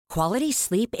Quality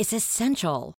sleep is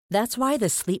essential. That's why the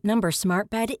Sleep Number Smart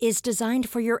Bed is designed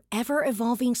for your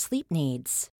ever-evolving sleep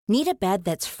needs. Need a bed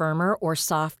that's firmer or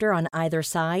softer on either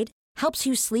side? Helps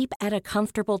you sleep at a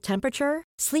comfortable temperature?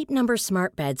 Sleep Number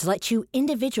Smart Beds let you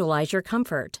individualize your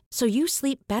comfort so you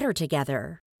sleep better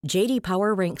together. J.D.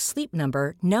 Power ranks Sleep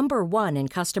Number number 1 in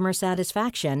customer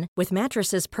satisfaction with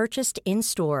mattresses purchased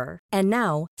in-store. And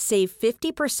now, save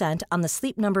 50% on the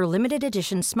Sleep Number Limited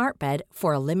Edition Smart Bed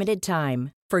for a limited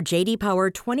time. For J.D. Power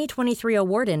 2023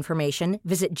 award information,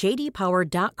 visit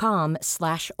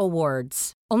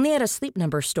jdpower.com/awards. Only at a Sleep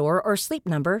Number store or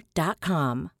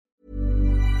sleepnumber.com.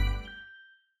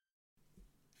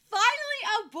 Finally,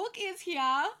 our book is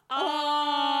here.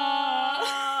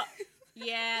 Oh.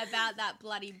 Yeah, about that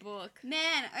bloody book.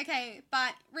 Man, okay,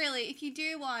 but really, if you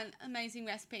do want amazing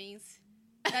recipes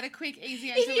that are quick,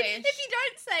 easy, and If delish, you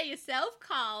don't say yourself,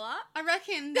 Carla. I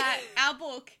reckon that our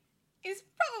book is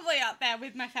probably up there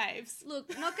with my faves.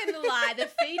 Look, not going to lie, the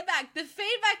feedback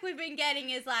we've been getting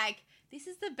is like, this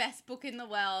is the best book in the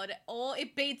world, or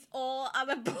it beats all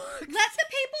other books. Let the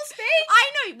people speak.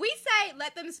 I know, we say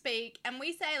let them speak, and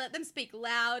we say let them speak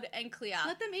loud and clear.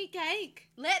 Let them eat cake.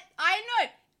 I know,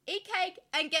 eat cake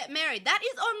and get married. That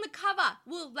is on the cover.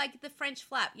 Well, like the French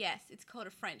flap. Yes, it's called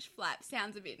a French flap.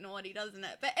 Sounds a bit naughty, doesn't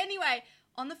it? But anyway,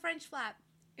 on the French flap,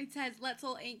 It says, let's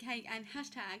all eat cake and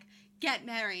hashtag get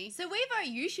merry. so we vote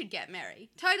you should get married.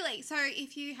 Totally. So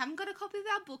if you haven't got a copy of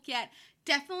our book yet,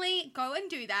 definitely go and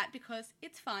do that because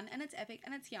it's fun and it's epic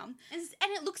and it's yum. And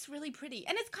it looks really pretty.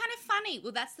 And it's kind of funny.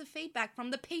 Well, that's the feedback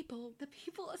from the people. The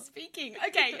people are speaking.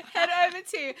 Okay, head over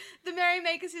to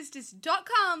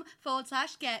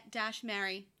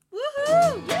themerrymakersisters.com/get-merry.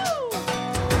 Woohoo!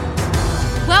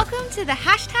 Welcome to the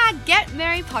hashtag Get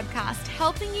Merry podcast,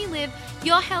 helping you live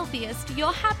your healthiest,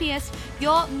 your happiest,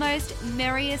 your most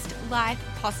merriest life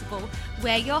possible.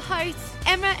 We're your hosts,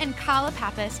 Emma and Carla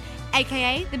Pappas,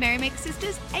 aka the Merrymaker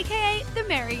Sisters, aka the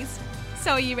Marys.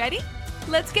 So are you ready?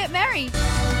 Let's get merry.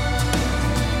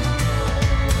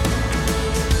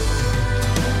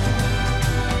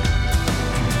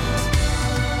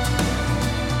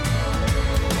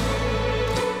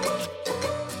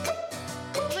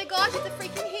 Oh my gosh, it's a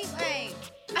freaking heat wave.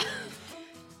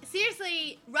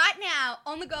 Seriously, right now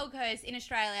on the Gold Coast in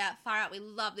Australia, far out, we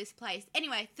love this place.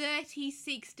 Anyway,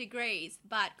 36 degrees,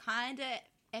 but kind of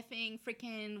effing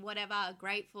freaking whatever,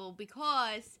 grateful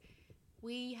because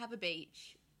we have a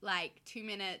beach like 2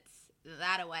 minutes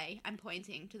that away. I'm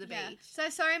pointing to the beach. So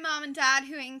sorry, Mum and Dad,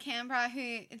 who are in Canberra,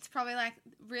 who it's probably like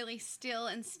really still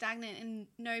and stagnant and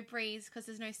no breeze because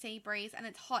there's no sea breeze and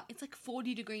it's hot. It's like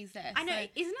 40 degrees there. I know, So,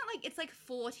 isn't it like it's like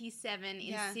 47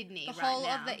 in Sydney the right whole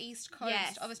now? of the east coast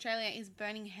Yes. of Australia is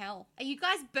burning hell. Are you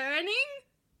guys burning?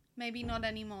 Maybe not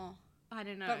anymore. I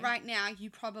don't know. But right now, you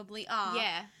probably are.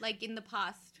 Yeah, like in the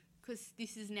past, because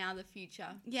this is now the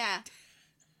future. Yeah.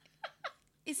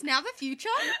 It's now the future?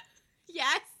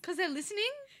 Yes. Because they're listening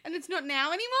and it's not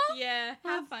now anymore? Yeah.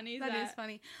 How funny is that? That is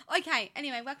funny. Okay,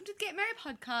 anyway, welcome to the Get Merry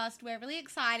podcast. We're really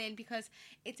excited because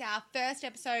it's our first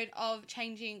episode of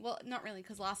changing, well, not really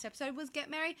because last episode was Get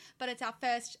Merry, but it's our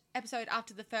first episode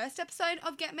after the first episode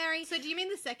of Get Merry. So do you mean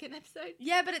the second episode?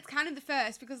 Yeah, but it's kind of the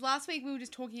first because last week we were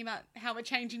just talking about how we're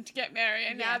changing to Get Merry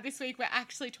and now this week we're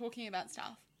actually talking about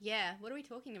stuff. Yeah. What are we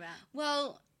talking about?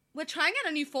 Well, we're trying out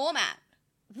a new format.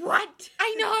 What?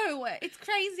 I know. It's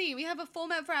crazy. We have a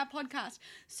format for our podcast.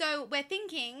 So we're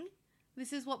thinking,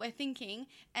 this is what we're thinking,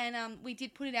 and we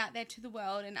did put it out there to the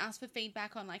world and ask for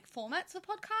feedback on like formats for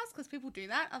podcasts because people do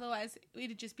that. Otherwise,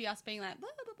 it'd just be us being like blah,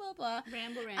 blah, blah, blah.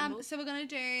 Ramble. So we're going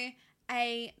to do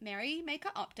a Merry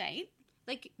Maker update.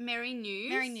 Like Merry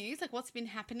News? Merry News, like what's been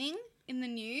happening in the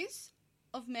news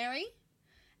of Merry.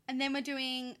 And then we're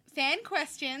doing fan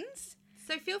questions.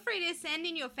 So feel free to send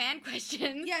in your fan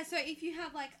questions. Yeah, so if you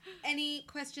have like any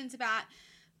questions about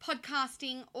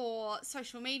podcasting or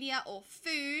social media or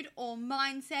food or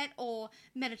mindset or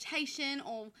meditation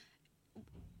or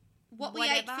what we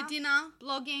ate for dinner.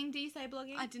 Blogging. Do you say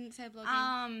blogging? I didn't say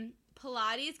blogging.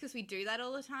 Pilates, because we do that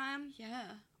all the time.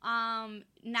 Yeah.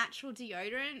 Natural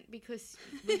deodorant, because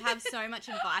we have so much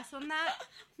advice on that. Oh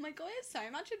my God, we have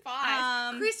so much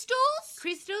advice.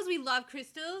 Crystals, we love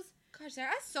crystals. Gosh, there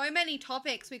are so many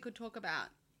topics we could talk about.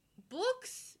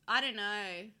 Books, I don't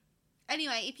know.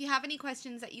 Anyway, if you have any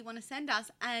questions that you want to send us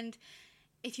and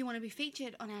if you want to be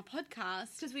featured on our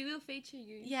podcast. Because we will feature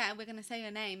you. Yeah, we're going to say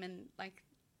your name and like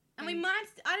And we might,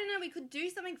 I don't know, we could do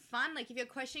something fun. Like, if your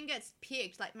question gets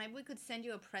picked, like, maybe we could send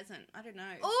you a present. I don't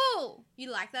know. Oh! You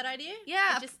like that idea?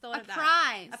 Yeah. I just thought of that.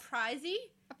 Prize. A prizey?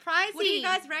 A prizey. What do you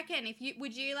guys reckon?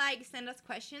 Would you, like, send us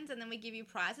questions and then we give you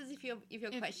prizes if your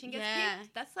question gets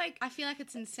picked? That's, like... I feel like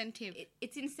it's incentive.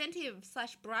 It's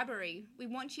incentive/bribery. We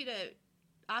want you to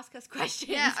ask us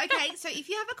questions. Yeah, okay. So if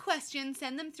you have a question,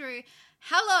 send them through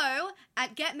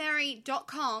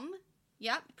hello@getmarried.com.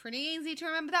 Yep, pretty easy to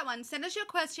remember that one. Send us your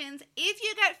questions. If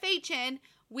you get featured,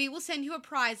 we will send you a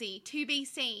prizey.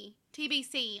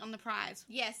 TBC on the prize.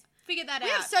 Yes, figure that out.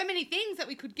 We have so many things that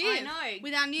we could give. I know.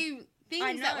 With our new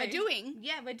things that we're doing.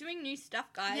 Yeah, we're doing new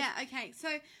stuff, guys. Yeah, okay.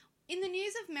 So in the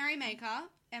news of Merrymaker,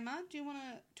 Emma, do you want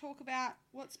to talk about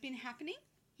what's been happening?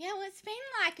 Yeah, well, it's been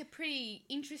like a pretty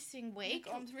interesting week.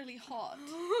 My God's really hot. It's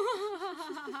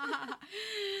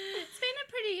been a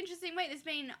pretty interesting week. There's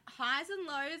been highs and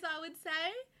lows, I would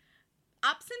say.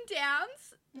 Ups and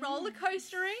downs. Roller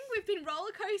coastering. We've been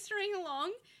roller coastering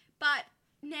along. But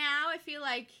now I feel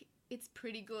like it's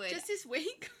pretty good. Just this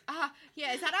week?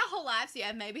 Yeah, is that our whole lives?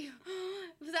 Yeah, maybe.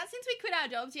 Was that since we quit our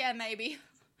jobs? Yeah, maybe.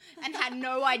 And had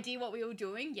no idea what we were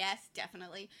doing? Yes,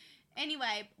 definitely.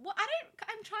 Anyway,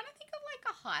 I'm trying to think of, like,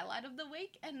 a highlight of the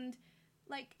week, and,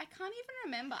 like, I can't even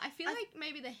remember. I feel like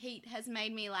maybe the heat has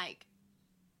made me, like,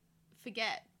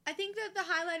 forget. I think that the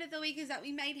highlight of the week is that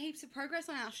we made heaps of progress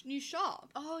on our new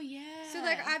shop. Oh, yeah. So,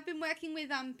 like, I've been working with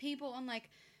people on, like,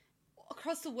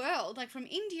 across the world, like, from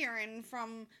India and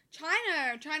from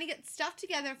China, trying to get stuff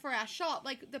together for our shop,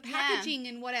 like, the packaging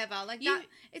and whatever. Like, that,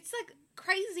 it's, like,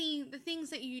 crazy, the things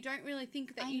that you don't really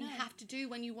think that you have to do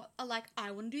when you are like,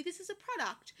 I want to do this as a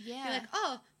product. Yeah. You're like,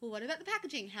 oh, well, what about the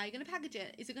packaging? How are you going to package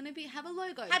it? Is it going to have a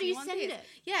logo? How do you send it?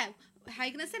 Yeah. How are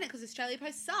you going to send it? Because Australia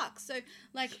Post sucks. So,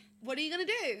 like, what are you going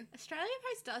to do? Australia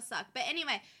Post does suck. But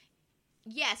anyway...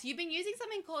 Yes, you've been using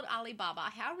something called Alibaba.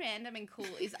 How random and cool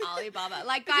is Alibaba?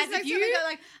 Like, guys, if you go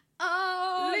like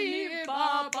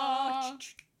Alibaba.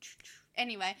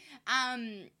 Anyway,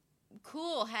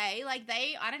 cool. Hey, like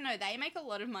I don't know, they make a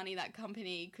lot of money, that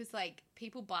company, because like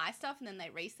people buy stuff and then they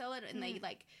resell it, and they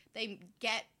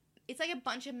get. It's like a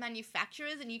bunch of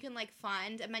manufacturers, and you can like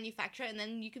find a manufacturer, and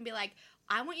then you can be like,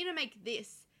 I want you to make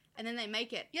this. And then they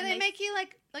make it. Yeah, they make you,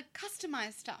 like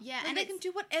customized stuff. Yeah. Like, and they can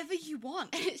do whatever you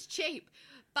want. And it's cheap.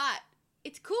 But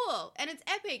it's cool. And it's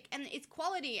epic. And it's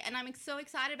quality. And I'm so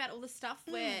excited about all the stuff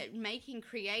we're making,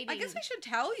 creating. I guess we should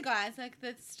tell you guys, like,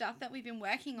 the stuff that we've been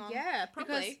working on. Yeah,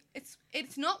 probably. Because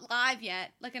it's not live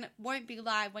yet. Like, and it won't be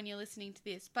live when you're listening to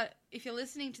this. But if you're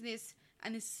listening to this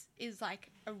and this is, like,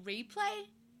 a replay,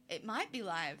 it might be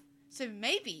live. So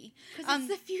maybe. Because it's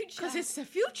the future. Because it's the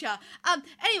future.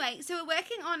 Anyway, so we're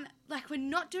working on, like, we're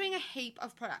not doing a heap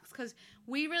of products because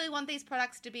we really want these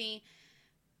products to be,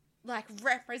 like,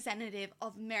 representative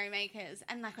of Merrymakers.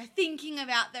 And, like, we're thinking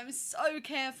about them so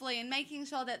carefully and making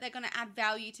sure that they're going to add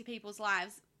value to people's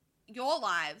lives, your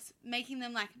lives, making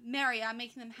them, like, merrier,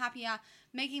 making them happier,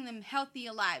 making them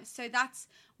healthier lives. So that's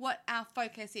what our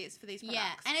focus is for these products.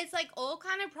 Yeah, and it's like all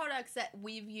kind of products that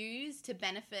we've used to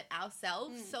benefit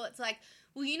ourselves. So it's like,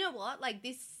 well, you know what? Like,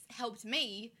 this helped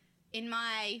me in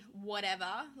my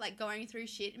whatever, like going through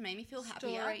shit. It made me feel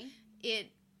happier. It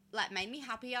like made me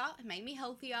happier. It made me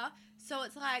healthier. So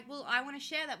it's like, well, I want to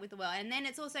share that with the world. And then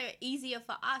it's also easier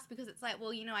for us because it's like,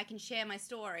 well, you know, I can share my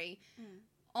story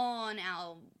on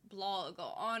our blog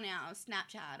or on our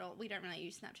Snapchat, or we don't really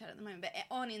use Snapchat at the moment, but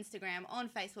on Instagram, on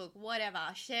Facebook, whatever,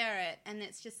 share it. And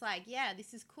it's just like, yeah,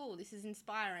 this is cool. This is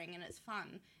inspiring and it's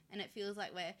fun. And it feels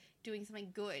like we're doing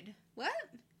something good. What?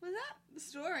 Was that the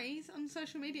stories on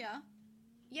social media?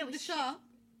 Yeah, the shop.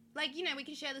 Like, you know, we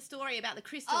can share the story about the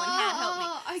crystal and how it helped me.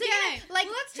 Okay. So, you know, like,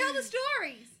 well, let's tell the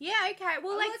stories. Yeah, okay.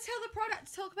 Well, like, let's tell the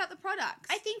products. Talk about the products.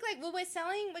 I think, like, well, we're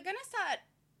going to start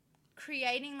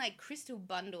creating, like, crystal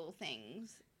bundle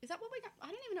things. Is that what I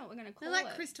don't even know what we're going to call it. They're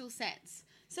like crystal sets.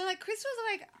 So, like, crystals are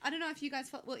like, I don't know if you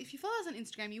guys, if you follow us on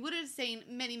Instagram, you would have seen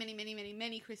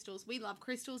many crystals. We love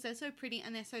crystals. They're so pretty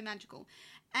and they're so magical.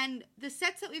 And the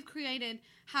sets that we've created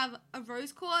have a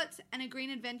rose quartz and a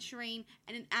green aventurine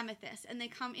and an amethyst. And they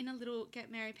come in a little get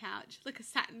merry pouch, like a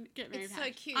satin get merry pouch. It's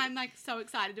so cute. I'm, like, so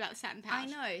excited about the satin pouch. I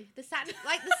know. The satin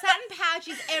pouch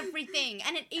is everything.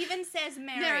 And it even says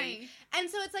merry.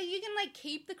 And so it's like, you can, like,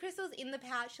 keep the crystals in the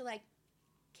pouch to, like,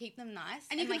 keep them nice.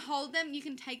 And you can like, hold them, you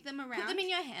can take them around. Put them in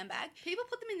your handbag. People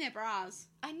put them in their bras.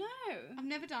 I know. I've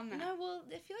never done that. No, well,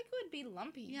 I feel like it would be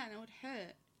lumpy. Yeah, and it would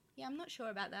hurt. Yeah, I'm not sure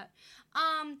about that.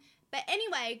 But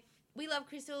anyway, we love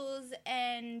crystals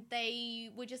and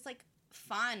they were just, like,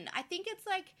 fun. I think it's,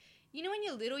 like, you know, when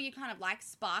you're little, you kind of like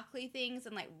sparkly things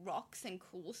and like rocks and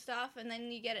cool stuff, and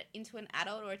then you get it into an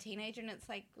adult or a teenager, and it's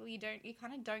like, well, you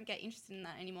kind of don't get interested in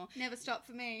that anymore. Never stopped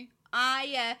for me.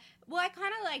 Yeah. Well, I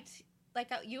kind of liked. Like,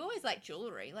 you always like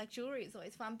jewelry. Like, jewelry is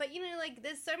always fun. But, you know, like,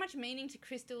 there's so much meaning to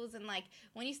crystals. And, like,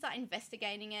 when you start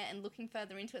investigating it and looking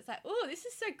further into it, it's like, oh, this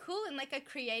is so cool. And, like, a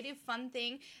creative, fun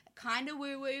thing. Kind of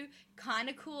woo-woo. Kind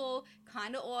of cool.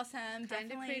 Kind of awesome.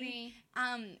 Kind of pretty.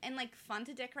 And, like, fun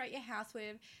to decorate your house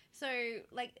with. So,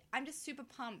 like, I'm just super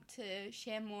pumped to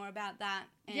share more about that.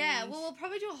 And yeah, well, we'll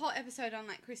probably do a whole episode on,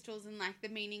 like, crystals and, like, the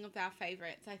meaning of our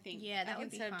favourites, I think. Yeah, that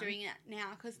would be fun. Instead of doing it now,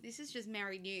 because this is just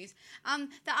merry news.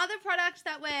 The other product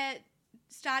that we're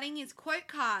starting is quote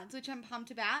cards, which I'm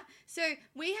pumped about. So,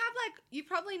 we have, like, you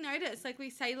probably noticed, like, we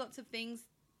say lots of things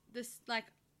this, like,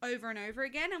 over and over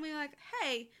again, and we're like,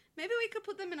 hey, maybe we could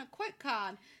put them in a quote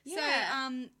card. Yeah.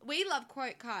 So, we love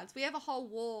quote cards. We have a whole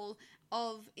wall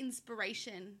of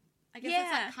inspiration. I guess Yeah.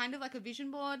 it's like kind of like a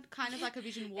vision board, kind of like a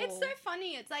vision wall. It's so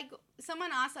funny. It's like someone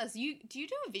asked us, do you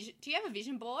have a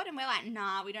vision board? And we're like,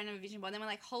 nah, we don't have a vision board. Then we're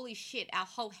like, holy shit, our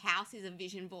whole house is a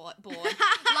vision board.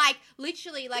 Like,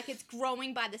 literally, like, it's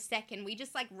growing by the second. We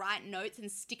just, like, write notes and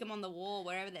stick them on the wall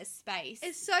wherever there's space.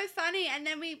 It's so funny. And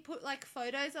then we put, like,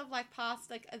 photos of, like,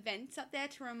 past, like, events up there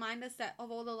to remind us that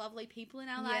of all the lovely people in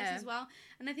our lives as well.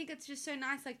 And I think it's just so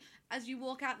nice, like, as you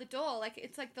walk out the door, like,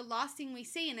 it's, like, the last thing we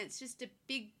see, and it's just a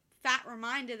big fat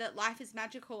reminder that life is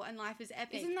magical and life is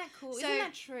epic. Isn't that cool? So, Isn't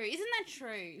that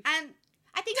true? And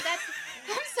I think that's...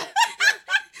 I'm so...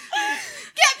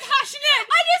 get passionate!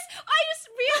 I just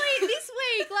really, this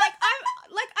week, like,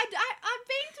 I've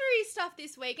been through stuff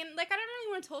this week, and, like, I don't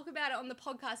really want to talk about it on the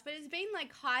podcast, but it's been,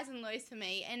 like, highs and lows for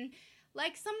me, and,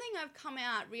 like, something I've come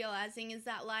out realizing is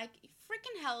that, like,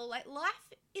 freaking hell, like,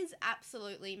 life is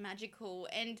absolutely magical,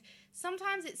 and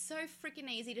sometimes it's so freaking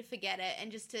easy to forget it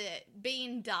and just to be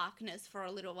in darkness for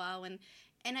a little while, and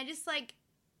I just, like,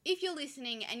 if you're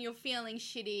listening and you're feeling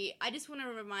shitty, I just want to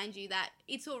remind you that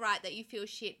it's all right that you feel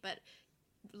shit, but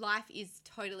life is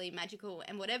totally magical,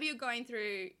 and whatever you're going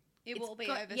through, it will be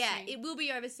over soon. Yeah, it will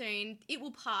be over soon. It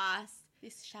will pass.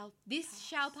 This shall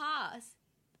pass.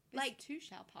 Like, too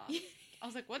shall pass. I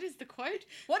was like, what is the quote?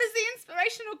 What is the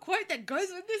inspirational quote that goes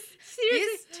with this? Seriously.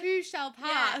 This too shall pass.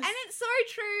 Yeah, and it's so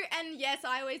true. And yes,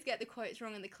 I always get the quotes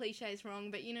wrong and the cliches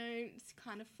wrong, but, you know, it's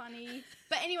kind of funny.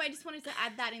 But anyway, I just wanted to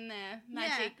add that in there.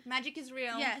 Magic. Yeah. Magic is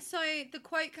real. Yeah, so the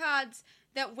quote cards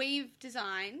that we've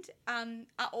designed are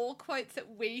all quotes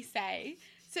that we say.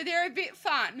 So they're a bit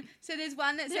fun. So there's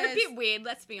one that says... They're a bit weird,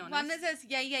 let's be honest. One that says,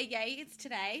 yay, yay, yay, it's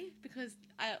today. Because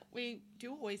we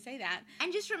do always say that.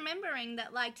 And just remembering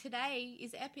that, like, today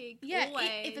is epic. Yeah, always.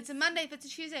 If it's a Monday, if it's a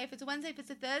Tuesday, if it's a Wednesday, if it's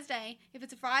a Thursday, if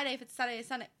it's a Friday, if it's Saturday,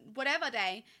 Sunday, whatever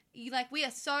day, we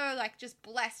are so, like, just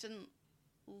blessed and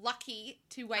lucky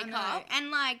to wake up.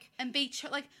 And, like... And be...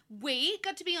 we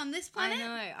got to be on this planet.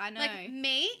 I know. Like,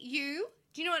 me, you...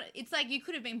 Do you know what? It's like you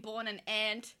could have been born an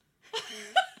ant.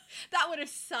 That would have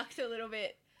sucked a little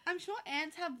bit. I'm sure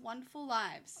ants have wonderful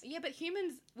lives. Yeah, but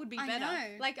humans would be I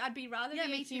know. Like, I'd be rather be a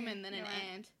human than an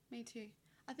ant. Me too.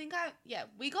 I think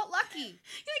we got lucky.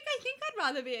 I think I'd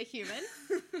rather be a human.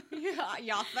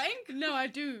 Yeah, think? No, I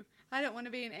do. I don't want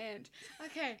to be an ant.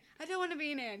 Okay, I don't want to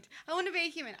be an ant. I want to be a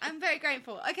human. I'm very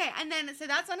grateful. Okay, and then, so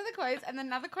that's one of the quotes, and then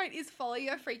another quote is follow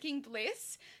your freaking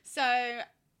bliss. So,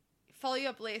 follow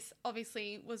your bliss,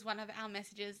 obviously, was one of our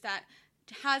messages that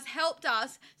has helped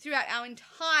us throughout our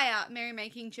entire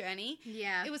merrymaking journey.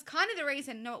 Yeah. It was kind of the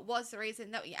reason, it was the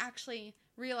reason that we actually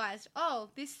realized, oh,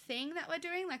 this thing that we're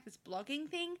doing, like this blogging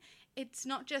thing, it's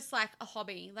not just like a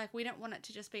hobby. Like, we don't want it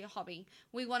to just be a hobby.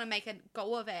 We want to make a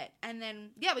go of it. And then,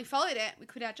 yeah, we followed it. We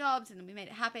quit our jobs and we made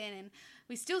it happen. And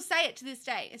we still say it to this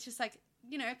day. It's just like,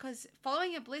 you know, because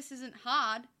following your bliss isn't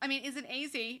hard. I mean, isn't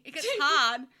easy. It gets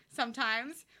hard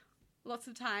sometimes, lots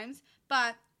of times.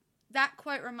 But that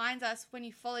quote reminds us, when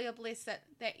you follow your bliss, that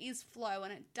there is flow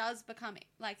and it does become,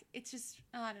 like, it's just,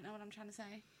 oh, I don't know what I'm trying to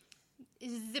say.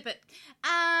 Zip it.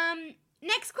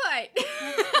 Next quote.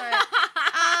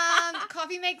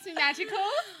 Coffee makes me magical.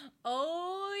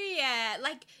 Oh, yeah.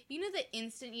 Like, you know the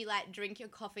instant you, like, drink your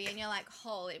coffee and you're like,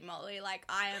 holy moly, like,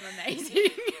 I am amazing.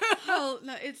 Oh,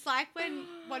 no, it's like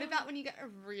what about when you get a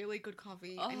really good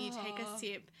coffee and you take a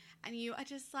sip and you are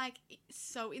just, like,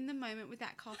 so in the moment with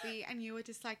that coffee and you are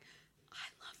just like, I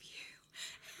love you.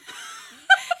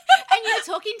 And you're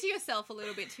talking to yourself a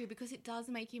little bit too, because it does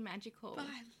make you magical. But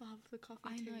I love the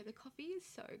coffee too. I know, the coffee is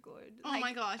so good. Oh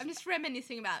my gosh. I'm just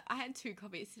reminiscing about, I had 2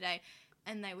 coffees today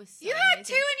and they were so You had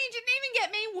amazing. 2 and you didn't even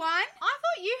get me 1? I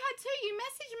thought you had 2. You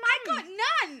messaged Mum. I got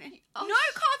none. Oh, no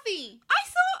coffee. I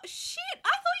thought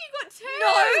you got 2.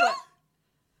 No.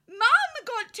 Mum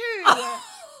got 2.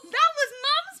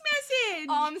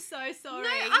 sorry. No,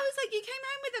 I was like, you came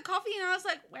home with a coffee, and I was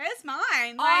like, where's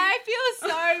mine? I feel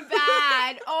so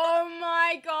bad. Oh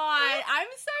my God. I'm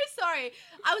so sorry.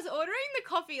 I was ordering the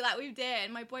coffee like with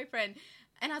Dan, my boyfriend,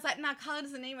 and I was like, nah, Carla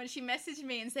doesn't need one. She messaged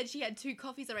me and said she had 2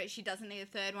 coffees already. She doesn't need a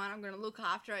third one. I'm going to look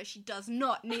after her. She does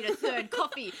not need a third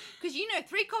coffee. Because,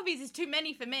 3 coffees is too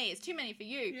many for me. It's too many for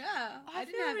you. Yeah. I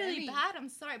didn't feel have really any. bad. I'm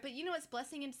sorry. But it's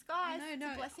blessing in disguise. No,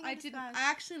 It's a blessing I in didn't. disguise. I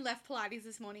actually left Pilates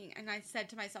this morning, and I said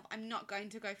to myself, I'm not going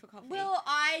to go for coffee. Well,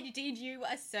 I did you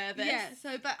a service. yeah,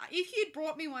 but if you'd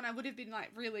brought me one, I would have been, like,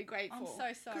 really grateful.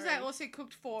 I'm so sorry. Because I also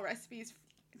cooked 4 recipes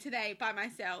today by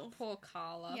myself. Poor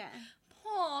Carla. Yeah.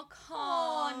 Poor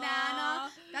Carla. Oh,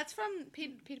 Nana. That's from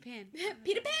Peter Pan.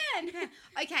 Peter Pan.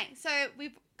 Okay, so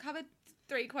we've covered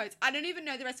 3 quotes. I don't even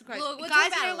know the rest of the quotes. Look, we'll Guys,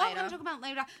 talk about you know it what? later. We're going to talk about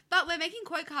later. But we're making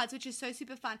quote cards, which is so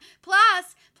super fun.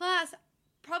 Plus,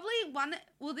 probably one...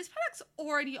 Well, this product's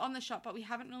already on the shop, but we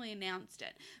haven't really announced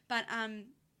it. But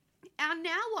our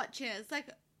Now Watches, like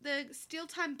the Steel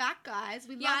Time Back guys,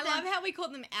 we Yeah, love I them. love how we call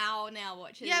them our Now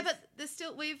Watches. Yeah, but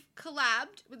we've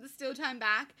collabed with the Steel Time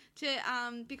Back to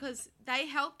because they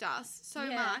helped us so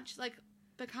Yeah. much, like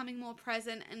becoming more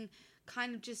present and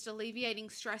kind of just alleviating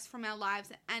stress from our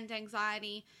lives and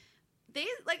anxiety.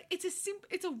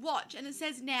 It's a watch, and it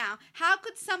says now. How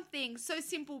could something so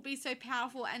simple be so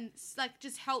powerful and like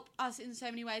just help us in so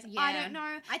many ways? I don't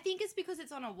know. I think it's because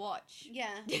it's on a watch.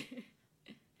 Yeah.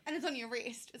 And it's on your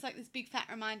wrist. It's like this big fat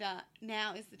reminder.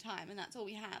 Now is the time, and that's all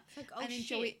we have. It's like, oh, and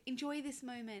enjoy this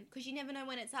moment. Because you never know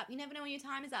when it's up. You never know when your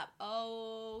time is up.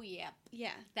 Oh, yeah.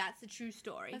 Yeah, That's the true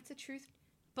story. that's the truth.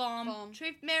 Bomb.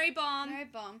 Truth, Mary Bomb. No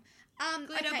bomb.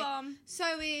 Glitter okay. bomb. So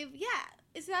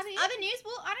is that it? Other news?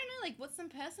 Well, I don't know, like, what's some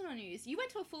personal news? You went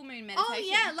to a full moon meditation. Oh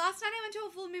yeah, last night I went to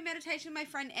a full moon meditation with my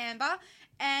friend Amber,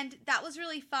 and that was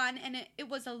really fun. And it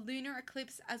was a lunar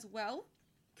eclipse as well.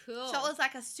 Cool. So it was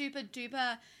like a super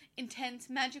duper intense,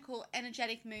 magical,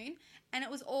 energetic moon. And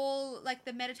it was all like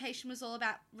the meditation was all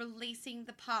about releasing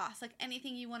the past, like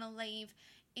anything you want to leave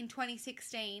in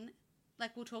 2016,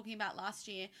 like we were talking about last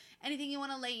year. Anything you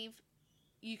want to leave,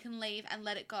 you can leave and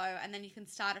let it go, and then you can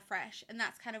start afresh. And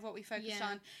that's kind of what we focused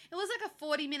on. It was like a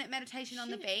 40-minute meditation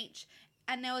on the beach,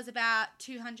 and there was about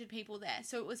 200 people there.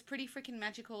 So it was pretty freaking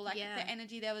magical. Like the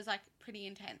energy there was like pretty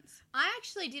intense. I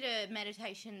actually did a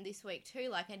meditation this week too,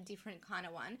 like a different kind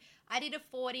of one. I did a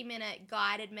 40-minute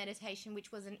guided meditation,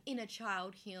 which was an inner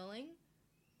child healing.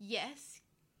 Yes.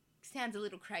 Sounds a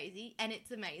little crazy, and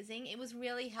it's amazing. It was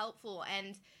really helpful,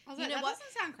 and I was you like, know that what?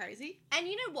 doesn't sound crazy. And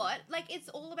you know what? Like, it's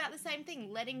all about the same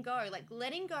thing, letting go. Like,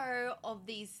 letting go of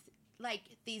these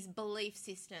belief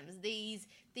systems, these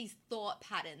thought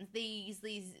patterns, these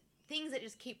things that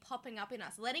just keep popping up in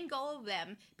us. Letting go of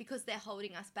them because they're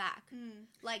holding us back.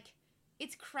 Like,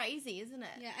 it's crazy, isn't it?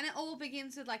 Yeah, and it all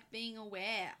begins with like being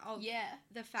aware of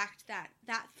the fact that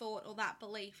that thought or that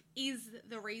belief is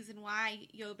the reason why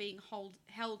you're being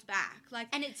held back. Like,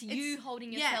 And it's you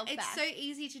holding yourself back. It's so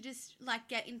easy to just like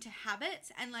get into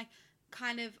habits and like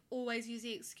kind of always use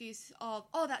the excuse of,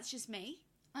 oh, that's just me.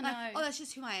 I Like, know. oh, that's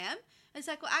just who I am. It's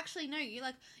like, well, actually, no. You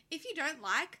like, if you don't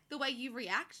like the way you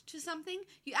react to something,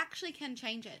 you actually can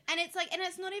change it. And it's like, and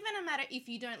it's not even a matter if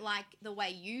you don't like the way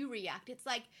you react. It's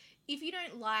like, if you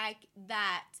don't like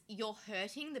that you're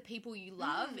hurting the people you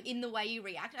love in the way you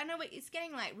react. I know it's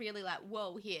getting like really like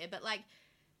whoa here, but like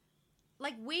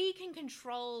we can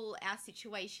control our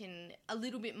situation a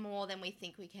little bit more than we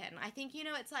think we can. I think,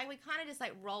 it's like we kind of just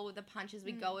like roll with the punches.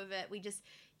 We go with it. We just,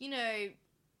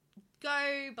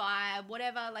 go by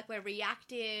whatever, like we're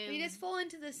reactive. You just fall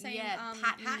into the same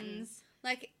patterns.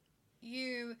 Like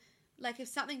if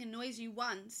something annoys you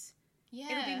once, Yeah.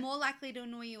 it'll be more likely to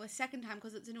annoy you a second time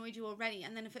because it's annoyed you already.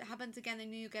 And then if it happens again,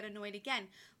 then you get annoyed again.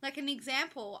 Like an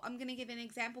example, I'm going to give an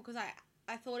example because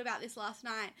I thought about this last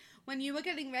night. When you were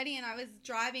getting ready and I was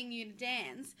driving you to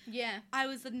dance, Yeah. I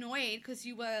was annoyed because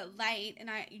you were late and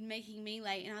you're making me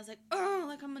late. And I was like, oh,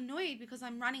 like I'm annoyed because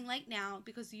I'm running late now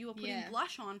because you were putting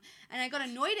blush on. And I got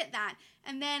annoyed at that.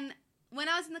 And then when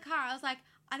I was in the car, I was like,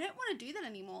 I don't want to do that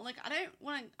anymore. Like I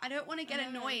don't want to get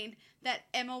annoyed that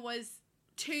Emma was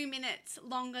 2 minutes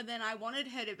longer than I wanted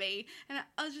her to be. And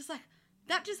I was just like,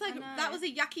 that was a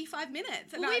yucky 5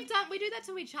 minutes. And Well, we do that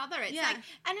to each other. It's like,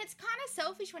 and it's kind of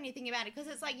selfish when you think about it,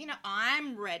 because it's like,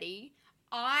 I'm ready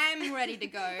to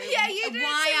go. Yeah, you did it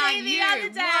Why to me aren't the you?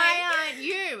 other day. Why aren't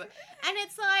you? And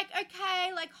it's like,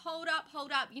 okay, like hold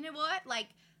up. You know what? Like,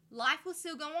 life will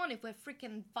still go on if we're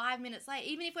freaking 5 minutes late.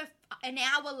 Even if we're an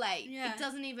hour late, it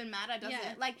doesn't even matter, does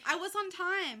it? Like, I was on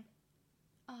time.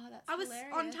 oh, that's I was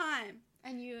hilarious. on time.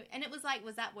 And it was like,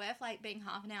 was that worth like being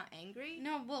half an hour angry?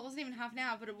 No, well, it wasn't even half an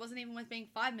hour, but it wasn't even worth being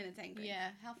 5 minutes angry. Yeah,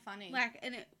 how funny. Like,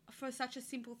 and it, for such a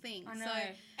simple thing. I know. So,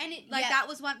 And it, like, yeah. that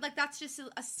was one, like, that's just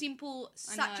a simple,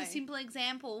 I such know. a simple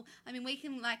example. I mean, we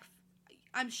can, like,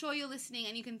 I'm sure you're listening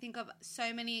and you can think of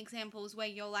so many examples where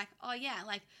you're like, oh yeah,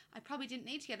 like, I probably didn't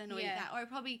need to get annoyed at that, or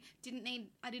I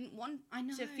didn't want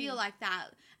to feel like that.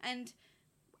 And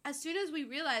as soon as we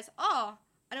realize, oh,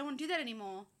 I don't want to do that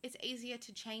anymore, it's easier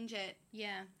to change it.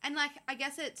 Yeah. And, like, I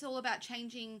guess it's all about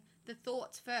changing the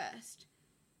thoughts first.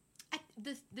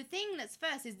 The thing that's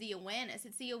first is the awareness.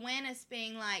 It's the awareness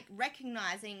being like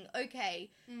recognizing,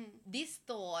 okay, this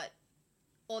thought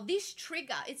or this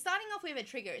trigger. It's starting off with a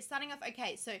trigger. It's starting off,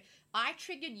 okay, so I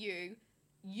triggered you.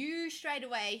 You straight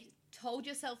away told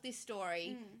yourself this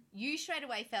story. You straight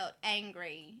away felt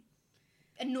angry,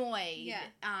 annoyed. Yeah.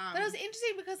 But it was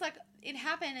interesting because, like, it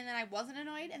happened and then I wasn't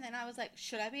annoyed and then I was like,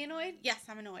 should I be annoyed? Yes,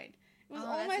 I'm annoyed. It was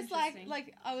almost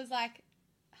like I was like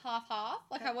half.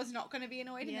 Like, I was not going to be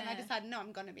annoyed and then I decided, no,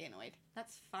 I'm going to be annoyed.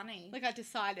 That's funny. Like, I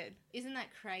decided. Isn't that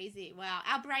crazy? Wow.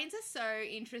 Our brains are so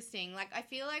interesting. Like, I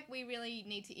feel like we really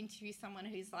need to interview someone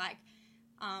who's like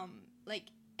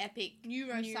epic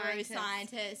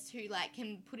neuroscientist who like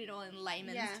can put it all in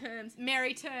layman's terms.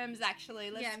 Merry terms,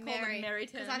 actually. Let's call them merry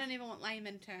terms. Because I don't even want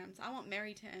layman terms. I want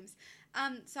merry terms.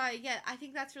 So, yeah, I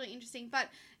think that's really interesting. But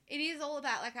it is all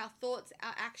about, like, our thoughts,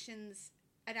 our actions,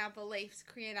 and our beliefs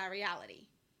create our reality.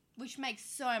 Which makes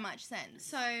so much sense.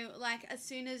 So, like, as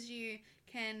soon as you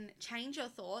can change your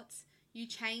thoughts, you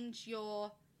change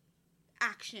your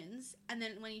actions, and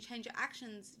then when you change your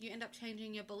actions, you end up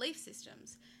changing your belief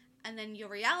systems. And then your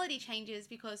reality changes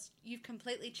because you've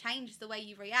completely changed the way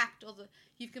you react, or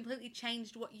you've completely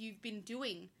changed what you've been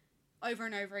doing over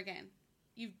and over again.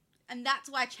 And that's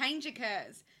why change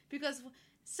occurs. Because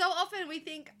so often we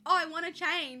think, oh, I want to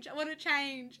change, and we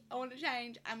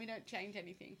don't change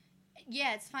anything.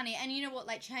 Yeah, it's funny. And you know what?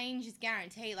 Like, change is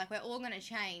guaranteed. Like, we're all going to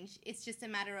change. It's just a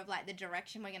matter of, like, the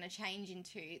direction we're going to change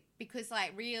into. Because,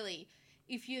 like, really,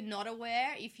 if you're not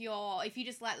aware, if you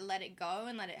just, like, let it go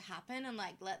and let it happen and,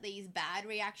 like, let these bad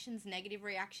reactions, negative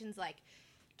reactions, like,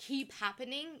 keep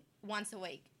happening once a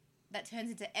week, that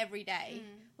turns into every day.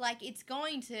 Like, it's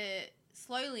going to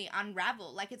slowly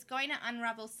unravel. Like, it's going to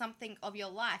unravel something of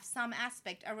your life, some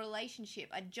aspect, a relationship,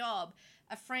 a job,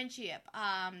 a friendship,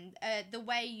 the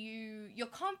way your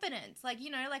confidence, like, you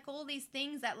know, like all these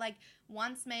things that like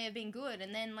once may have been good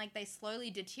and then like they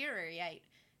slowly deteriorate.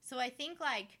 So I think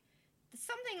like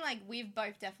something like we've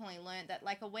both definitely learned that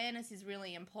like awareness is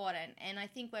really important, and I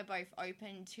think we're both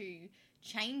open to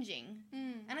changing.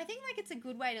 And I think like it's a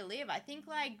good way to live. I think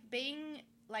like being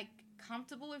like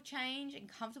comfortable with change and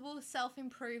comfortable with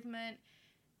self-improvement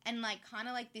and like kind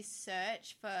of like this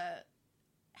search for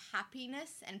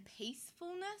happiness and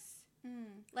peacefulness.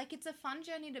 Like, it's a fun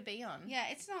journey to be on. Yeah,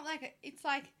 it's not like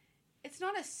it's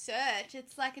not a search,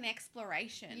 it's like an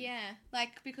exploration. Yeah.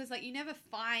 Like, because like you never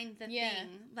find the thing.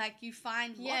 Like, you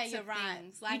find lots of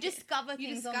things. Like, you discover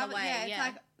things on the way. Yeah, it's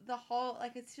like the whole,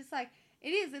 like, it's just like,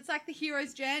 it's like the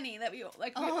hero's journey that we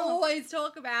always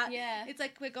talk about. Yeah. It's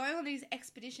like we're going on these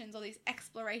expeditions or these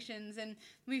explorations and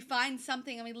we find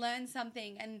something and we learn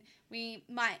something and we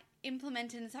might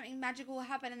implement it and something magical will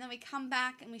happen, and then we come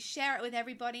back and we share it with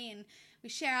everybody and we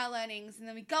share our learnings, and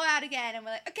then we go out again and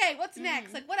we're like, okay, what's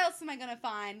next? Like, what else am I going to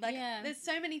find? Like, there's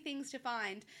so many things to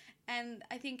find. And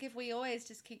I think if we always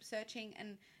just keep searching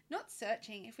and not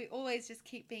searching, if we always just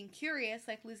keep being curious,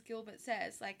 like Liz Gilbert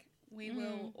says, like, we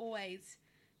will always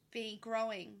be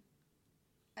growing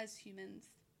as humans.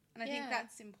 And I think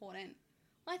that's important.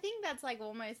 I think that's like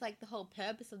almost like the whole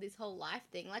purpose of this whole life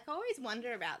thing. Like, I always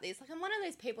wonder about this. Like, I'm one of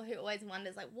those people who always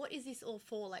wonders, like, what is this all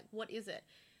for? Like, what is it?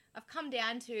 I've come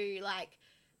down to, like,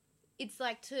 it's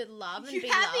like to love and be loved.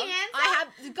 You have the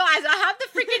answer? I have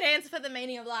the freaking answer for the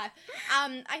meaning of life.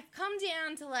 I've come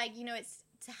down to, like, you know, it's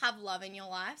to have love in your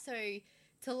life. So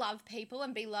to love people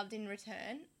and be loved in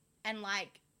return. And,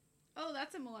 like... Oh,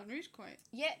 that's a Moulin Rouge quote.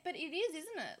 Yeah, but it is,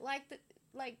 isn't it? Like,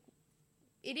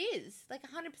 it is. Like,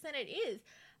 100% it is.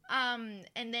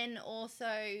 And then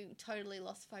also totally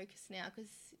lost focus now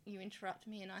because you interrupt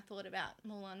me and I thought about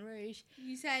Moulin Rouge.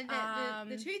 You said that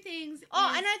the two things...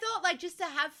 Oh, and I thought, like, just to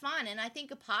have fun. And I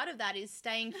think a part of that is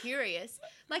staying curious.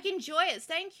 Like, enjoy it.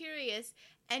 Staying curious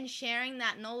and sharing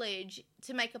that knowledge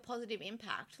to make a positive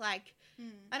impact. Like,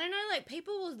 I don't know, like,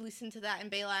 people will listen to that and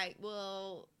be like,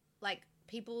 well, like,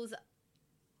 people's...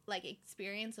 like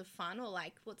experience of fun, or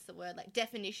like what's the word, like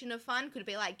definition of fun could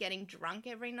be like getting drunk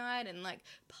every night and like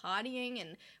partying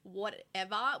and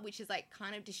whatever, which is like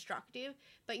kind of destructive.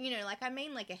 But you know, like I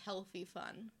mean like a healthy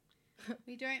fun.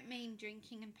 We don't mean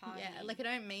drinking and partying. Yeah, like I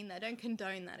don't mean that. I don't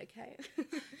condone that, okay?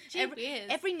 Gee whiz.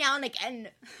 every now and again.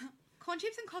 Corn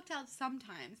chips and cocktails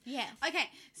sometimes. Yes. Okay,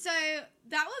 so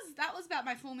that was about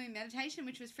my full moon meditation,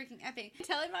 which was freaking epic.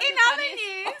 Tell him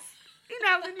In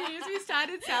other news, we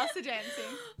started salsa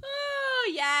dancing.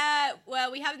 Oh, yeah.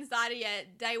 Well, we haven't started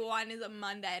yet. Day one is on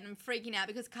Monday, and I'm freaking out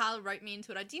because Carla wrote me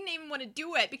into it. I didn't even want to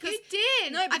do it because... You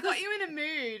did. No, I because... got you in a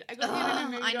mood.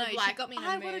 I know, she like, got me in a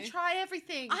I mood. want to try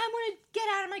everything. I want to get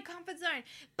out of my comfort zone.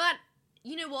 But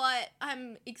you know what?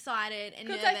 I'm excited and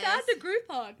nervous. Because I found a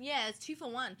Groupon. Yeah, it's 2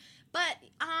 for 1. But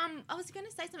I was going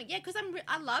to say something. Yeah, because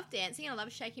I love dancing. I love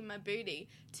shaking my booty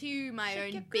to my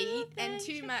own beat and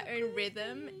to my own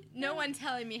rhythm. No one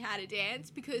telling me how to dance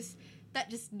because that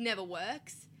just never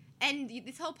works. And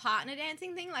this whole partner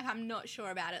dancing thing, like, I'm not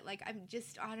sure about it. Like, I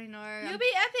don't know. You'll be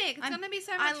epic. It's going to be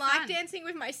so much fun. I like dancing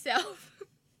with myself.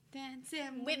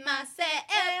 Dancing with myself.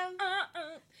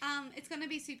 It's going to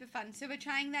be super fun. So we're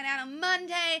trying that out on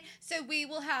Monday. So we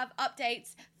will have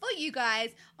updates for you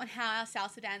guys on how our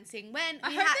salsa dancing went.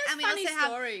 I hope there's funny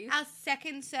stories. Our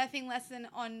second surfing lesson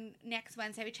on next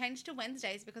Wednesday. We changed to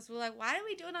Wednesdays because we're like, why do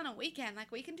we do it on a weekend?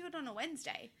 Like, we can do it on a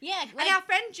Wednesday. Yeah. Like, and our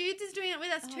friend Judes is doing it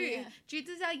with us too. Yeah. Judes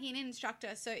is our yin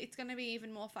instructor. So it's going to be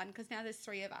even more fun because now there's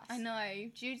 3 of us. I know.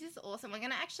 Judes is awesome. We're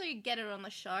going to actually get her on the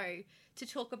show to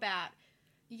talk about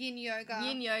yin yoga,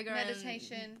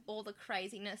 meditation, and all the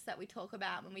craziness that we talk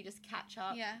about when we just catch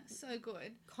up. Yeah, so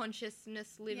good.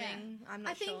 Consciousness living. Yeah. I'm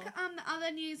not sure. I think the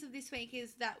other news of this week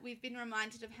is that we've been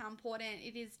reminded of how important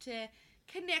it is to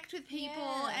connect with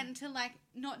people and to, like,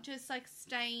 not just, like,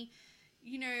 stay,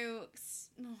 you know,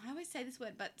 I always say this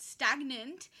word, but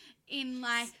stagnant in,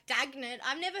 like... Stagnant?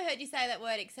 I've never heard you say that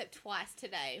word except twice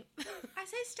today. I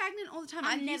say stagnant all the time.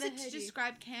 I've I use never it to heard you.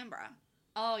 describe Canberra.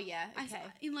 Oh, yeah, okay.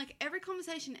 In, like, every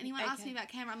conversation anyone asks me about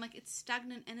Canberra, I'm like, it's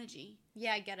stagnant energy.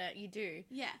 Yeah, I get it. You do.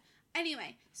 Yeah.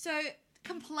 Anyway, so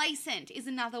complacent is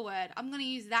another word. I'm going to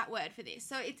use that word for this.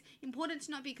 So it's important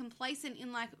to not be complacent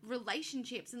in, like,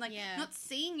 relationships and, like, not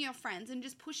seeing your friends and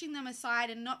just pushing them aside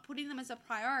and not putting them as a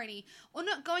priority or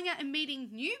not going out and meeting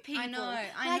new people. I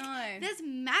know. There's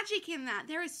magic in that.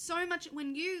 There is so much.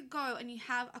 When you go and you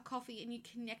have a coffee and you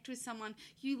connect with someone,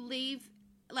 you leave...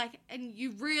 like, and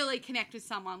you really connect with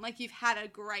someone, like you've had a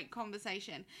great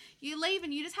conversation. You leave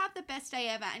and you just have the best day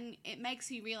ever, and it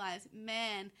makes you realize,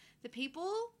 man, the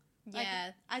people, like,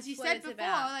 as you said before,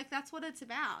 like, that's what it's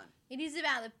about. It is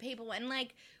about the people, and,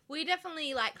 like, we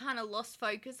definitely, like, kind of lost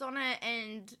focus on it,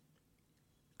 and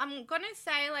I'm gonna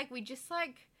say, like, we just,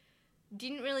 like,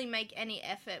 didn't really make any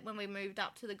effort when we moved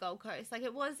up to the Gold Coast. Like,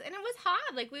 it was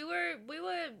hard. Like, we were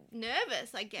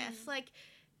nervous, I guess. Like,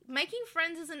 making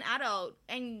friends as an adult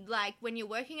and, like, when you're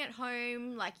working at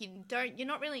home, like, you're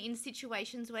not really in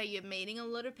situations where you're meeting a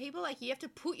lot of people. Like, you have to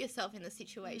put yourself in the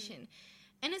situation.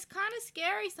 And it's kind of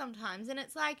scary sometimes. And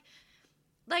it's like,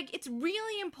 it's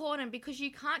really important because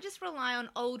you can't just rely on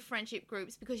old friendship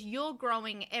groups because you're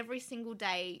growing every single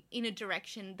day in a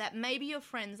direction that maybe your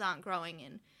friends aren't growing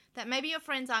in, that maybe your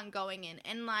friends aren't going in.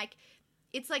 And, like,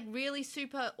 it's, like, really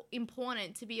super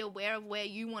important to be aware of where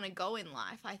you want to go in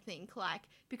life, I think, like,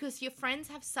 because your friends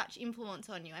have such influence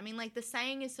on you. I mean, like, the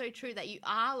saying is so true that you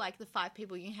are, like, the 5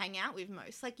 people you hang out with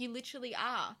most. Like, you literally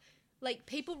are. Like,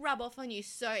 people rub off on you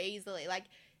so easily. Like,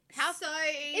 So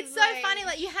easily. It's so funny.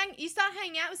 Like, you start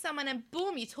hanging out with someone and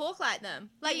boom, you talk like them.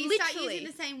 Like, you literally. start using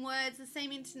the same words, the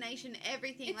same intonation,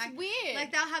 everything. It's like, weird.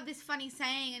 Like, they'll have this funny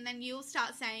saying and then you'll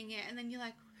start saying it and then you're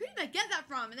like, who did I get that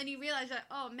from? And then you realize, like,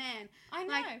 oh, man. I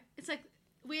know. Like, it's like,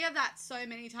 we have that so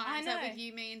many times. I know. Like, with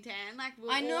you, me, and Dan. Like,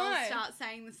 we'll I know. all start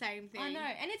saying the same thing. I know.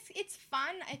 And it's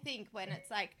fun, I think, when it's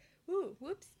like, ooh,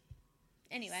 whoops.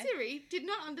 Anyway. Siri did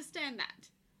not understand that.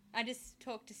 I just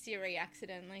talked to Siri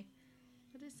accidentally.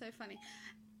 That is so funny.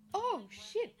 Oh,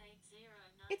 shit.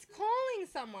 It's calling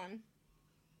someone.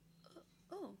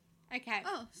 Oh. Okay.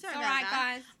 Oh, sorry all about right,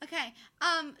 that. guys. Okay.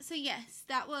 So yes,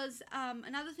 that was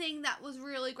another thing that was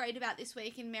really great about this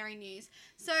week in Merry News.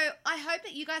 So I hope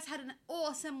that you guys had an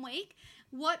awesome week.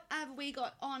 What have we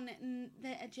got on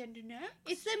the agenda now?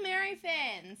 It's the Merry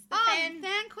fans.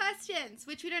 Fan questions,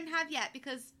 which we don't have yet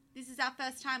because this is our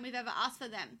first time we've ever asked for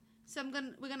them. So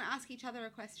we're gonna ask each other a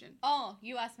question. Oh,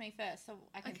 you ask me first, so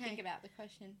I can Okay. think about the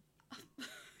question.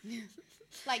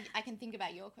 Like, I can think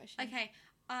about your question. Okay.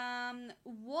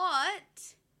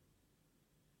 What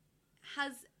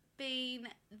has been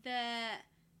the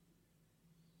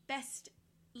best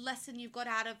lesson you've got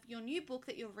out of your new book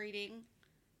that you're reading,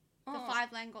 The 5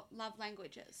 Love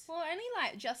Languages? Well, I only,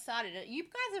 like, just started it. You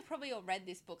guys have probably all read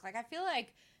this book. Like, I feel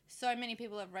like so many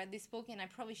people have read this book, and I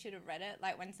probably should have read it,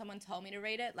 like, when someone told me to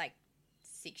read it, like,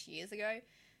 6 years ago.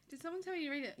 Did someone tell you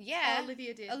to read it? Yeah. Oh,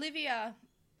 Olivia did. Olivia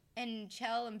and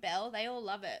Chell and Belle, they all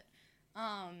love it.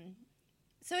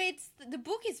 So the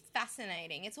book is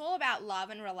fascinating. It's all about love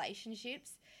and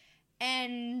relationships.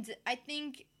 And I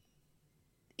think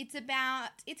it's kind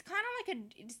of like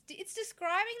it's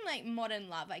describing like modern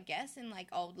love, I guess, and like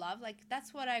old love. Like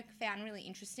that's what I found really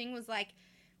interesting was like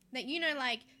that, you know,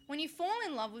 like when you fall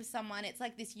in love with someone, it's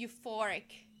like this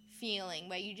euphoric feeling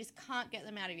where you just can't get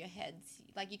them out of your heads.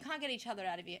 Like you can't get each other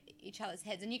out of each other's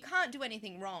heads, and you can't do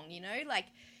anything wrong, you know? Like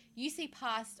you see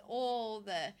past all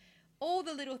the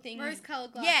little things.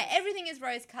 Rose-coloured glasses. Yeah, everything is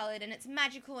rose-coloured, and it's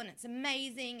magical, and it's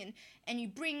amazing, and you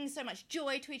bring so much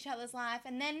joy to each other's life,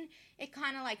 and then it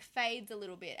kind of like fades a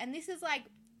little bit. And this is like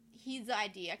his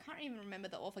idea. I can't even remember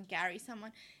the author, Gary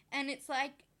someone. And it's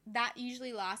like that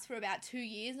usually lasts for about 2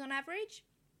 years on average.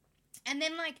 And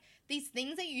then like these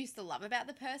things that you used to love about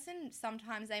the person,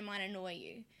 sometimes they might annoy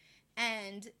you.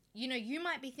 And, you know, you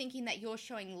might be thinking that you're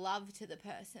showing love to the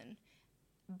person,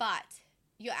 but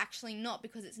you're actually not,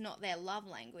 because it's not their love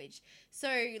language. So,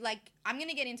 like, I'm going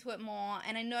to get into it more,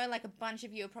 and I know, like, a bunch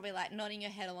of you are probably, like, nodding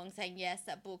your head along saying, yes,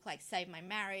 that book, like, saved my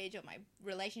marriage or my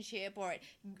relationship, or it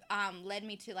led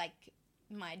me to, like,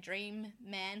 my dream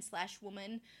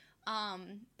man/woman.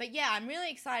 But, yeah, I'm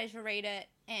really excited to read it,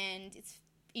 and it's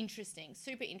interesting,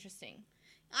 super interesting.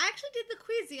 I actually did the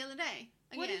quiz the other day.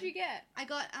 What did you get? I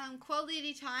got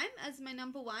Quality Time as my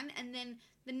number one, and then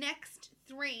the next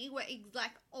three were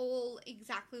like all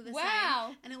exactly the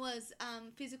same. And it was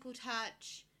Physical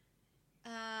Touch,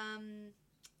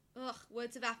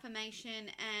 Words of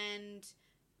Affirmation, and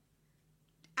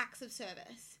Acts of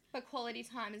Service. But Quality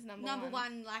Time is number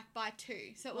one, like by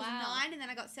 2. So it was 9, and then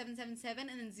I got 777,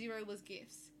 and then 0 was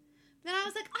gifts. Then I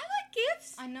was like, I like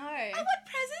gifts. I know. I want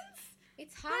presents.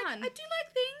 It's hard. Like, I do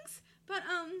like things, but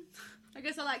I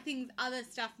guess I like other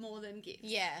stuff more than gifts.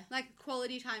 Yeah. Like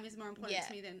quality time is more important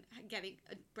to me than getting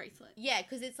a bracelet. Yeah,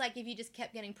 because it's like if you just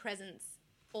kept getting presents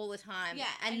all the time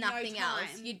and no nothing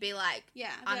else, you'd be like,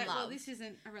 unloved. Well, this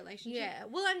isn't a relationship. Yeah,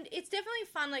 well, it's definitely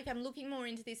fun. Like, I'm looking more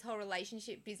into this whole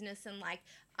relationship business and, like,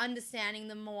 understanding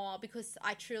them more, because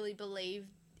I truly believe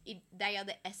they are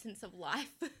the essence of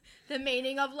life, the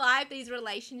meaning of life, these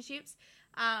relationships.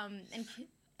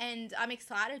 And I'm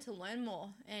excited to learn more.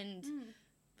 And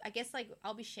I guess, like,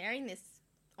 I'll be sharing this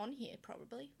on here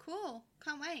probably. Cool.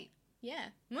 Can't wait. Yeah.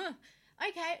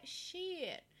 Okay,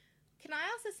 shit. Can I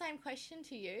ask the same question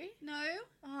to you? No.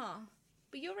 Oh,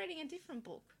 but you're reading a different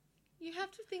book. You have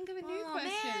to think of a new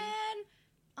question.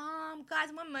 Man.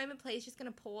 Guys, one moment, please. Just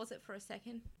going to pause it for a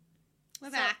second.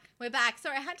 We're back.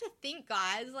 Sorry, I had to think,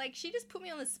 guys. Like, she just put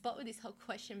me on the spot with this whole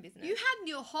question business. You had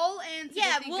your whole answer to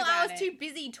think about I was too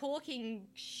busy talking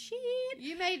shit.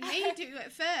 You made me do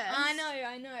it first. I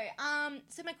know.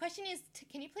 So my question is,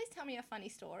 can you please tell me a funny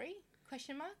story?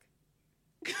 Question mark?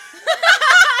 Was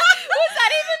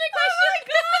that even a question? Oh my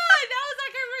God, that was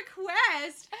like a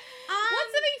request.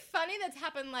 What's something funny that's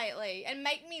happened lately and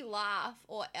make me laugh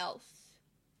or else?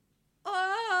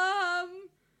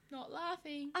 Not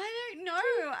laughing. I don't know.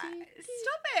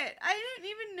 Stop it. I don't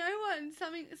even know one. So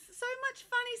much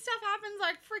funny stuff happens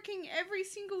like freaking every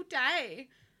single day.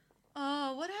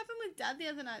 Oh, what happened with Dad the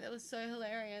other night that was so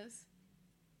hilarious?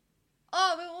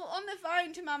 Oh, we were on the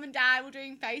phone to Mum and Dad. We're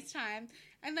doing FaceTime.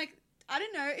 And like, I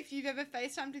don't know if you've ever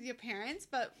FaceTimed with your parents,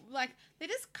 but like, they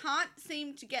just can't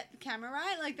seem to get the camera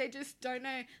right. Like, they just don't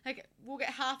know. Like, we'll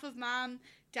get half of Mum,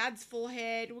 Dad's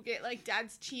forehead. We'll get like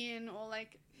Dad's chin, or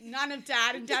like none of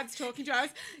Dad, and Dad's talking to us.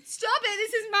 Stop it.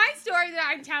 This is my story that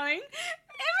I'm telling.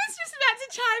 Emma's just about to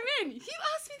chime in. You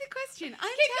asked me the question. I'm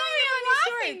telling you a funny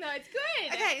story. Though. It's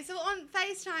good. Okay, so on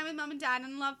FaceTime with Mum and Dad,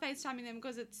 and I love FaceTiming them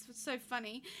because it's so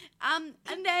funny. And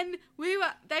then they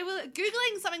were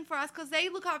Googling something for us because they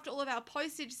look after all of our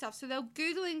postage stuff. So they were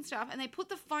Googling stuff, and they put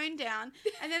the phone down,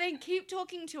 and then they keep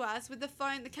talking to us with the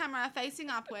camera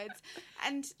facing upwards.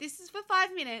 And this is for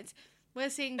 5 minutes. We're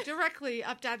seeing directly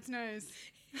up Dad's nose.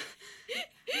 And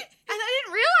I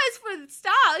didn't realise for the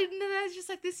start, and then I was just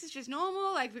like, this is just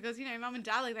normal, like, because, you know, Mum and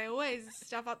Dad, like, they always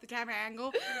stuff up the camera angle.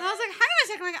 And I was like, hang on a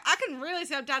second, like, I can really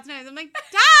see up Dad's nose. I'm like,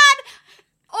 Dad,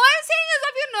 all I'm seeing is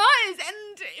up your nose.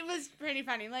 And it was pretty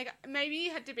funny. Like, maybe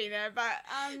you had to be there, but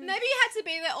maybe you had to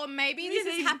be there, or maybe this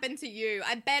has happened to you.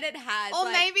 I bet it has. Or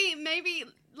like, maybe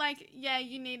like, yeah,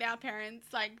 you need our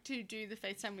parents, like, to do the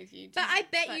FaceTime with you. But I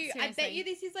bet you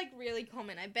this is, like, really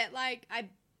common. I bet, like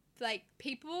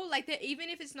people, like, that, even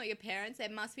if it's not your parents, there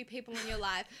must be people in your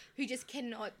life who just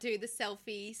cannot do the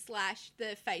selfie /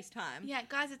 the FaceTime. Yeah,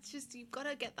 guys, it's just, you've got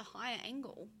to get the higher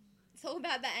angle. It's all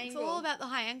about the It's angle. all about the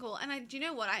high angle. And do you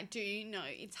know what? I do know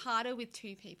it's harder with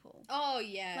two people. Oh,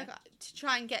 yeah. Like, to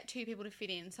try and get two people to fit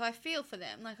in. So I feel for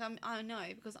them. Like, I know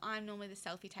because I'm normally the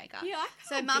selfie taker. Yeah, I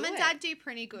So can't mum do and it. dad do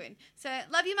pretty good. So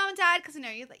love you, mum and dad, because I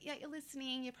know you're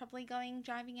listening. You're probably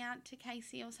driving out to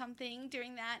Casey or something,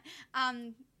 doing that.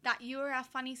 That you are our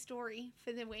funny story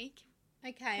for the week.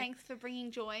 Okay. Thanks for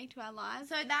bringing joy to our lives.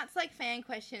 So that's like fan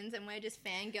questions and we're just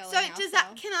fangirling So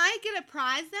can I get a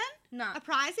prize then? No. A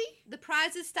prizey? The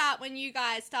prizes start when you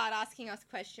guys start asking us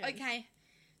questions. Okay.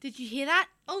 Did you hear that?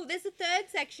 Oh, there's a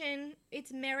third section.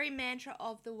 It's Merry Mantra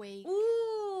of the Week.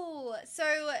 Ooh. So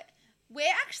we're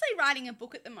actually writing a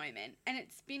book at the moment, and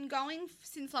it's been going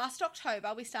since last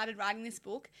October. We started writing this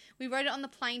book. We wrote it on the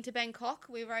plane to Bangkok.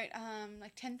 We wrote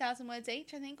like 10,000 words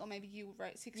each, I think, or maybe you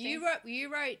wrote 16.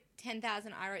 You wrote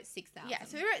 10,000, I wrote 6,000. Yeah,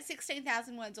 so we wrote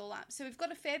 16,000 words all up. So we've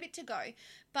got a fair bit to go.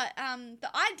 But the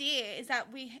idea is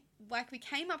that we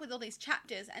came up with all these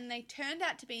chapters, and they turned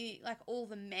out to be like all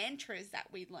the mantras that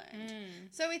we learned.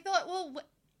 So we thought, well,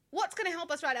 what's going to help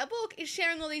us write our book is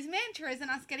sharing all these mantras and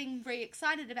us getting very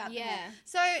excited about them. Yeah. All.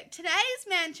 So today's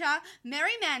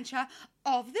Merry Mantra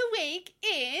of the week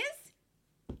is...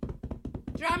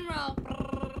 Drum roll.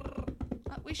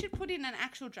 We should put in an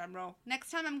actual drum roll. Next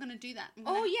time I'm going to do that. I'm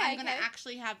Oh, yeah, I'm going okay. to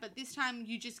actually have, but this time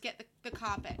you just get the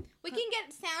carpet. We can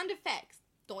get sound effects.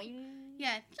 Doing.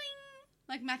 Yeah, tling,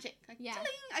 like magic. Like, Yeah.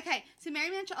 tling. Okay, so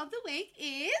Merry Mantra of the week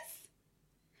is...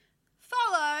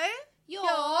 Follow Your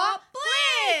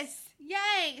bliss.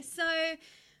 Yay. So,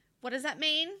 what does that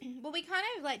mean? Well, we kind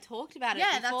of like talked about it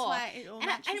Yeah, before. that's why it all and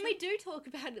matches we up. do talk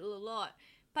about it a lot.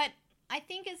 But I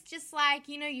think it's just like,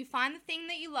 you find the thing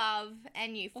that you love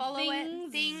and you follow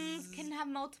it. things. Things can have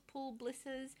multiple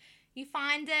blisses. You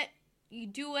find it, you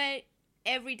do it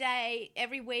every day,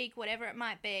 every week, whatever it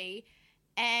might be.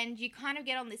 And you kind of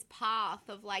get on this path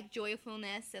of like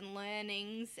joyfulness and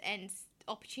learnings, and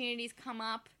opportunities come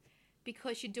up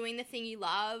because you're doing the thing you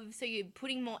love. So you're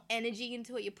putting more energy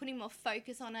into it. You're putting more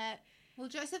focus on it. Well,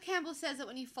 Joseph Campbell says that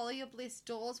when you follow your bliss,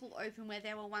 doors will open where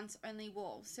there were once only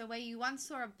walls. So where you once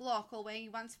saw a block or where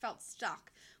you once felt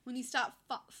stuck, when you start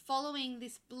following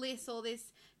this bliss or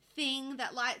this thing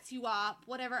that lights you up,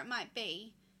 whatever it might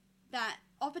be, that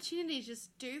opportunities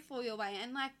just do fall your way.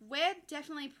 And like, we're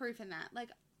definitely proof in that. Like,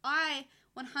 I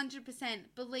 100%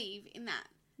 believe in that.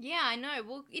 Yeah, I know.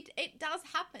 Well, it does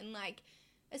happen. Like,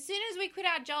 as soon as we quit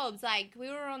our jobs, like, we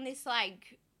were on this,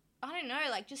 like, I don't know,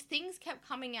 like, just things kept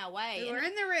coming our way. We were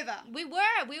in the river. We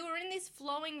were in this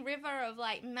flowing river of,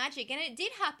 like, magic. And it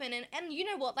did happen. And you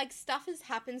know what? Like, stuff has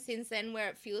happened since then where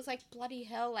it feels like bloody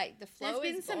hell, like, the flow There's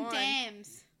been is some gone.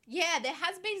 dams. Yeah, there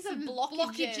has been some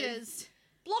blockages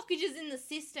in the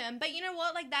system. But you know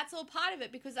what? Like, that's all part of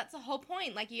it, because that's the whole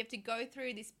point. Like, you have to go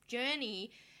through this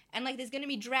journey, and like, there's going to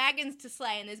be dragons to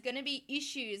slay, and there's going to be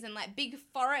issues and like big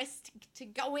forests to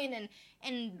go in,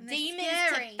 and demons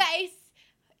scary. to face.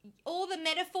 All the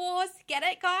metaphors, get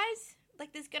it, guys?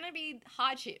 Like, there's going to be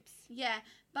hardships. Yeah,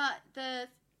 but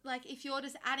if you're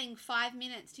just adding 5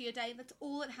 minutes to your day, that's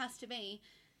all it has to be,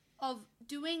 of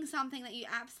doing something that you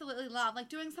absolutely love, like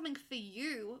doing something for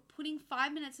you, putting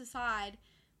 5 minutes aside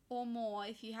or more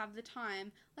if you have the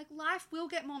time, like, life will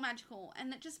get more magical.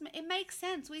 And it makes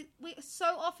sense. We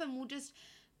so often will just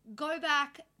go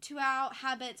back to our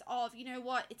habits of, you know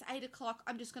what, it's 8 o'clock,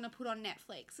 I'm just going to put on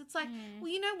Netflix. It's like, well,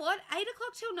 you know what, 8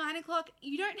 o'clock till 9 o'clock,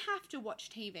 you don't have to watch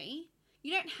TV.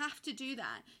 You don't have to do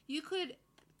that. You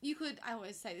could, I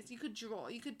always say this, you could draw,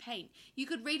 you could paint, you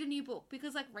could read a new book,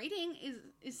 because like, reading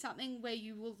is something where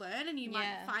you will learn, and you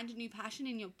might find a new passion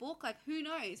in your book. Like, who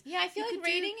knows? Yeah, I feel like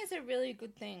reading is a really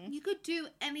good thing. You could do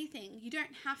anything. You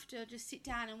don't have to just sit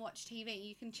down and watch TV.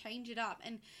 You can change it up.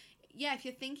 And yeah, if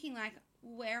you're thinking like,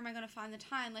 where am I going to find the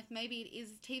time? Like, maybe it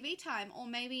is TV time, or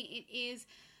maybe it is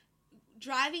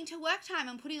driving to work time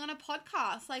and putting on a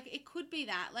podcast. Like, it could be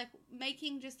that, like,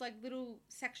 making just like little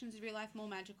sections of your life more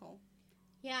magical.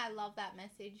 Yeah, I love that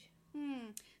message.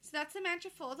 So that's the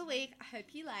mantra for the week. I hope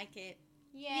you like it.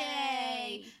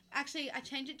 Yay! Actually, I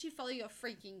changed it to follow your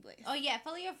freaking bliss. Oh yeah,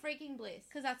 follow your freaking bliss.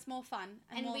 Because that's more fun.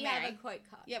 And more we merry. have a quote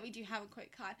card. Yeah, we do have a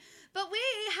quote card. But we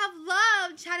have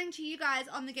loved chatting to you guys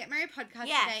on the Get Merry podcast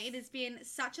today. It has been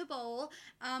such a ball.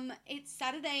 It's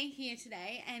Saturday here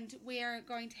today, and we are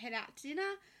going to head out to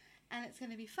dinner, and it's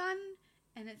going to be fun,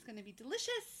 and it's going to be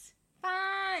delicious.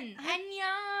 Fun and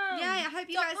yum. Yeah, I hope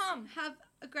you guys .com. have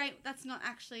a great... That's not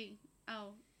actually...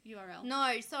 Oh, URL.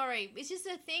 No, sorry. It's just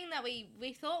a thing that we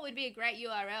thought would be a great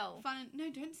URL. Fun.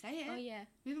 No, don't say it. Oh, yeah.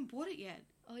 We haven't bought it yet.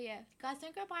 Oh, yeah. Guys,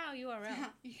 don't go buy our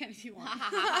URL. You can if you want.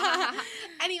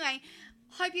 Anyway,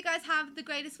 Hope you guys have the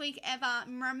greatest week ever.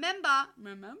 Remember,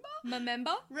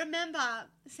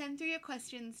 send through your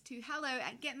questions to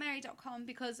hello@getmarried.com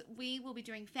because we will be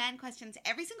doing fan questions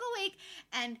every single week.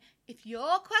 And if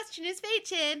your question is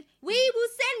featured, we will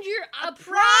send you a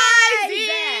prize!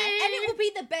 And it will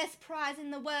be the best prize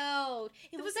in the world.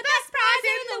 It was the best prize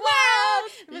in the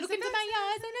world. Look into my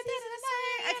eyes and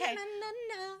Okay.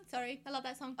 Sorry, I love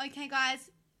that song. Okay,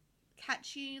 guys.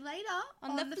 Catch you later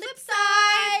on the flip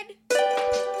side.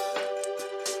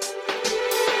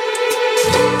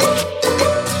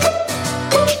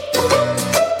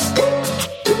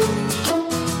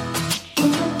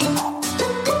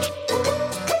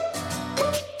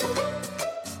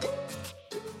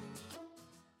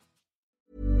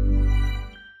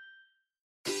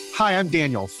 Hi, I'm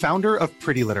Daniel, founder of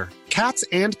Pretty Litter. Cats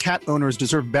and cat owners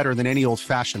deserve better than any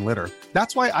old-fashioned litter.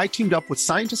 That's why I teamed up with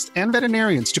scientists and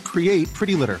veterinarians to create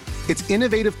Pretty Litter. Its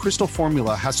innovative crystal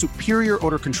formula has superior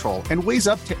odor control and weighs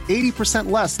up to 80%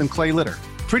 less than clay litter.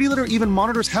 Pretty Litter even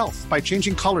monitors health by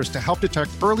changing colors to help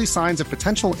detect early signs of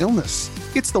potential illness.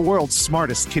 It's the world's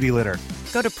smartest kitty litter.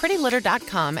 Go to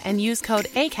prettylitter.com and use code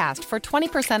ACAST for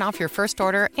 20% off your first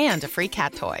order and a free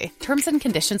cat toy. Terms and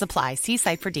conditions apply. See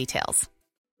site for details.